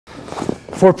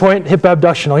4-point hip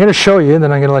abduction. I'm going to show you, and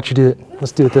then I'm going to let you do it.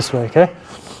 Let's do it this way, okay?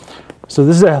 So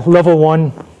this is a level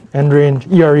 1 end range,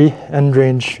 ERE, end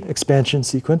range expansion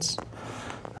sequence.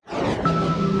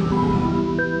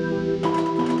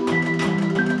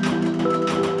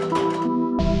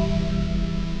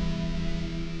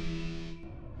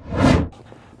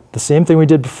 The same thing we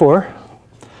did before.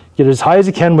 Get as high as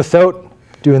you can without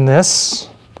doing this,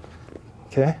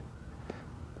 okay?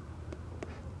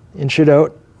 Inch it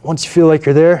out. Once you feel like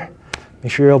you're there,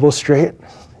 make sure your elbow's straight.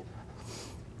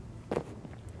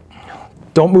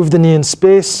 Don't move the knee in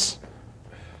space.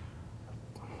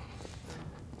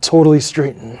 Totally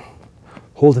straighten.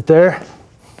 Hold it there.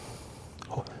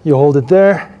 You hold it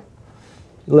there.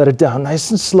 You let it down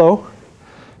nice and slow.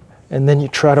 And then you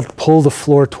try to pull the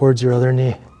floor towards your other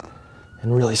knee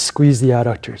and really squeeze the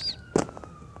adductors.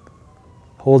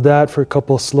 Hold that for a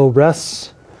couple of slow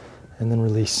breaths and then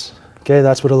release. Okay,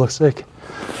 that's what it looks like.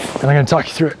 And I'm going to talk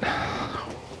you through it.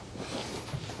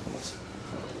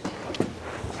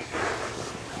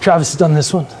 Travis has done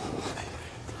this one.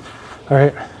 All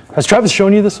right. Has Travis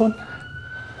shown you this one? I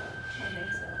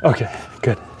think so. Okay,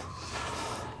 good.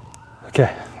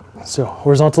 Okay, so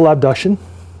horizontal abduction.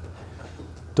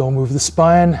 Don't move the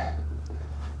spine.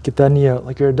 Get that knee out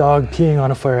like you're a dog peeing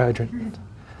on a fire hydrant.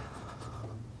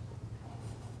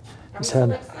 Are we still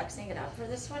like flexing it up for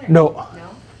this one? Or No.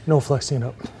 No? No flexing it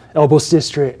up. Elbows stay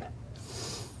straight.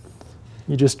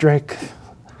 You just drank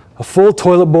a full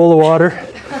toilet bowl of water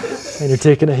and you're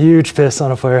taking a huge piss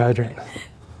on a fire hydrant.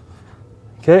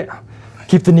 Okay,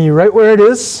 keep the knee right where it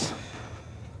is.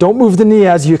 Don't move the knee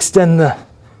as you extend the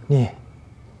knee.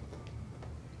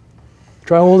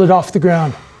 Try to hold it off the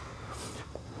ground.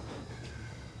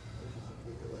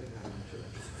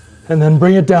 And then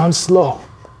bring it down slow.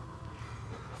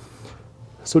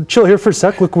 So chill here for a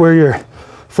sec. Look where your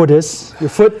foot is. Your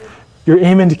foot, you're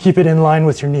aiming to keep it in line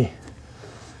with your knee,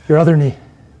 your other knee.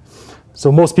 So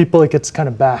most people, it gets kind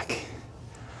of back.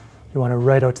 You want it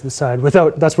right out to the side.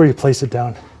 Without, that's where you place it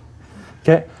down.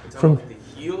 Okay? From the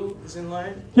heel is in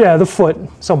line? Yeah, the foot,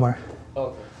 somewhere. Oh,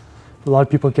 okay. A lot of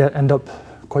people end up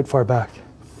quite far back.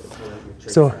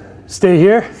 So stay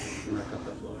here,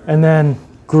 and then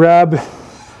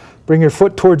bring your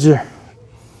foot towards your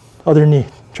other knee.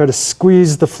 Try to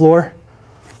squeeze the floor.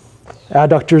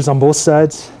 Adductors on both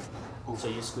sides. So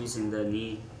you're squeezing the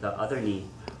knee, the other knee.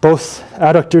 Both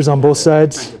adductors on both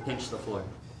sides. Trying to pinch the floor.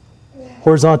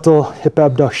 Horizontal hip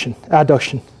abduction,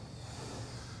 adduction.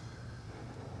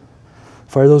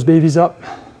 Fire those babies up.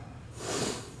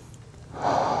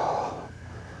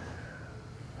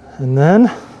 And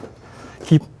then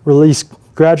release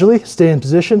gradually, stay in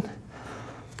position.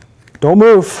 Don't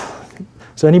move.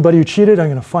 So anybody who cheated, I'm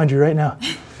going to find you right now.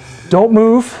 Don't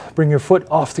move. Bring your foot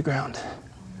off the ground.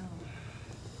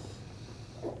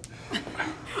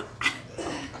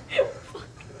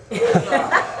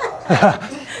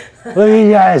 Look at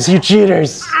you guys, you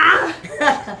cheaters.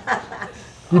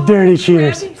 You dirty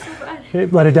cheaters. Okay,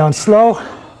 let it down slow.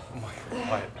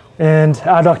 And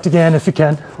adduct again if you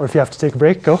can, or if you have to take a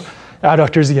break, go.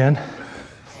 Adductors again.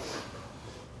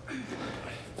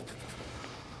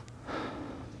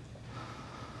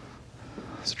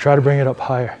 So try to bring it up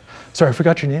higher. Sorry, I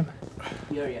forgot your name.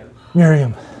 Miriam.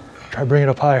 Miriam. Try to bring it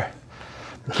up higher.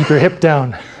 Keep your hip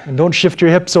down, and don't shift your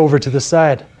hips over to the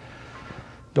side.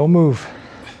 Don't move.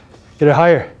 Get it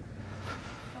higher.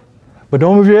 But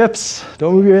don't move your hips.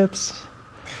 Don't move your hips.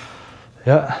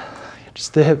 Yeah,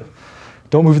 just the hip.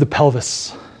 Don't move the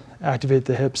pelvis. Activate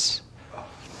the hips.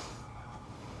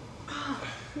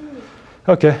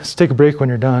 Okay, let's take a break when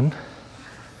you're done.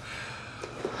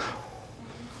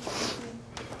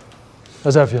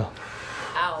 How's that feel?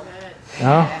 Ow.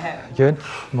 No? Good?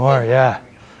 More, yeah.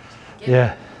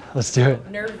 Yeah, let's do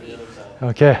it. Nervy.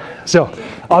 Okay, so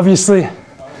obviously,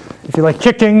 if you like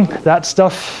kicking, that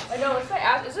stuff. I know,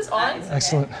 is this on?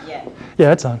 Excellent. Yeah.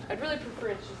 Yeah, it's on. I'd really prefer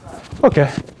it's just not.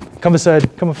 Okay, come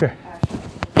aside, come up here.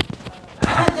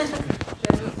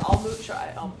 I'll move,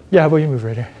 try. Yeah, how about you move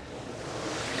right here?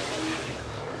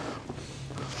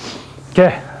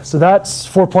 Okay, so that's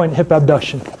 4-point hip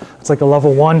abduction. It's like a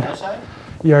level 1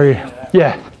 ERE.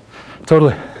 Yeah,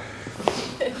 totally.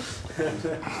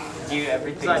 Do you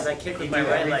everything? Besides, I kick with my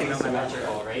right leg, not my left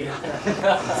leg, right?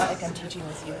 Like I'm teaching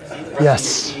with you.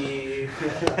 Yes.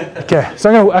 Okay, so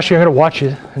I'm gonna watch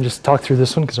you and just talk through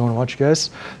this one because I want to watch you guys.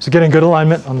 So getting good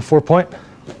alignment on the 4-point.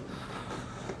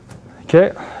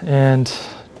 Okay, and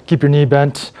keep your knee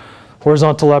bent.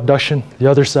 Horizontal abduction, the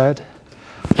other side.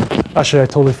 Actually, I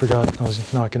totally forgot. I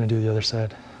was not going to do the other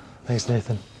side. Thanks,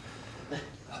 Nathan.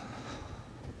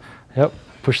 Yep,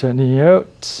 push that knee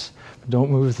out.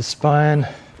 Don't move the spine.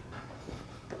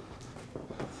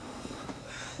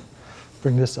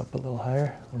 Bring this up a little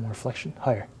higher, a little more flexion,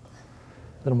 higher.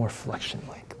 A little more flexion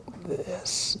like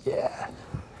this, yeah.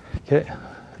 Okay,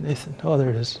 Nathan, oh, there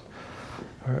it is.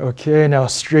 Okay, now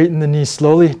straighten the knee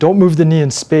slowly. Don't move the knee in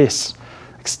space.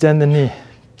 Extend the knee.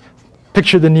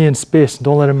 Picture the knee in space.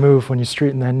 Don't let it move when you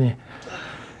straighten that knee.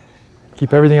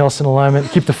 Keep everything else in alignment.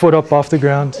 Keep the foot up off the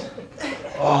ground.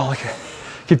 Oh, look at.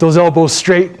 Keep those elbows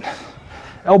straight.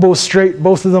 Elbows straight,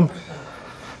 both of them.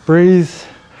 Breathe.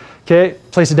 Okay,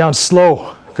 place it down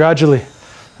slow, gradually,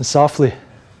 and softly.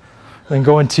 Then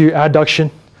go into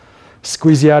adduction.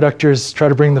 Squeeze the adductors. Try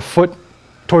to bring the foot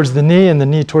towards the knee and the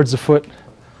knee towards the foot.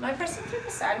 Am I pressing through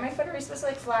the side of my foot, or are we supposed to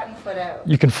like flatten the foot out?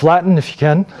 You can flatten if you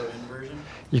can. Inversion.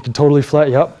 You can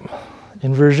totally yep.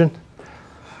 Inversion.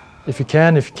 If you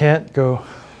can, if you can't, go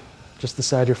just the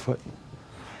side of your foot.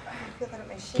 I feel that at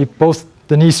my shin. Keep both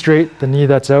the knee straight, the knee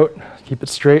that's out, keep it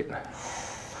straight.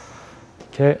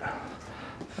 Okay.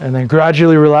 And then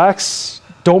gradually relax.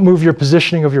 Don't move your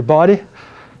positioning of your body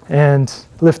and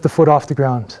lift the foot off the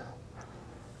ground.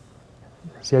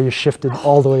 See how you shifted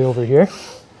all the way over here?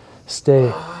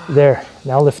 Stay there.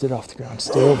 Now lift it off the ground.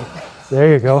 Stay over.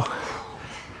 There you go.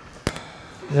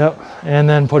 Yep. And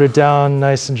then put it down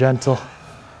nice and gentle.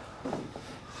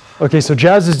 Okay, so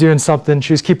Jazz is doing something.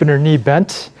 She was keeping her knee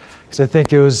bent because I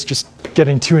think it was just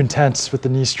getting too intense with the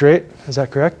knee straight. Is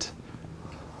that correct?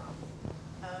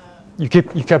 You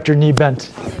kept your knee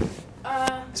bent.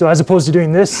 So as opposed to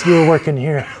doing this, you were working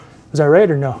here. Was that right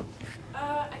or no?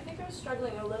 I think I was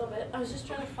struggling a little bit. I was just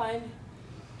trying to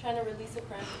release a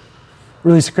cramp.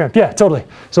 Release a cramp. Yeah, totally.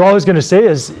 So all I was going to say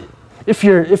is, if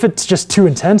it's just too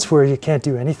intense where you can't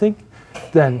do anything,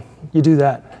 then you do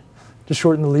that. Just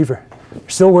shorten the lever. You're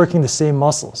still working the same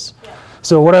muscles. Yeah.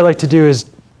 So what I like to do is,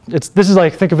 this is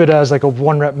like, think of it as like a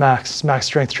 1 rep max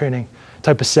strength training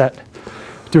type of set.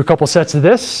 Do a couple sets of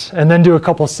this, and then do a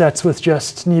couple sets with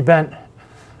just knee bent.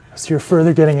 So you're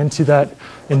further getting into that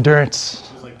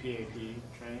endurance. It's like PAP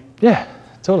training. Yeah,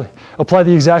 totally. Apply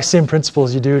the exact same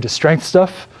principles you do to strength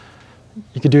stuff.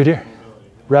 You could do it here.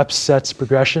 Reps, sets,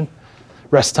 progression,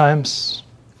 rest times,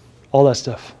 all that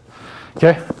stuff.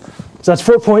 Okay? So that's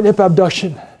 4-point hip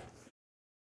abduction.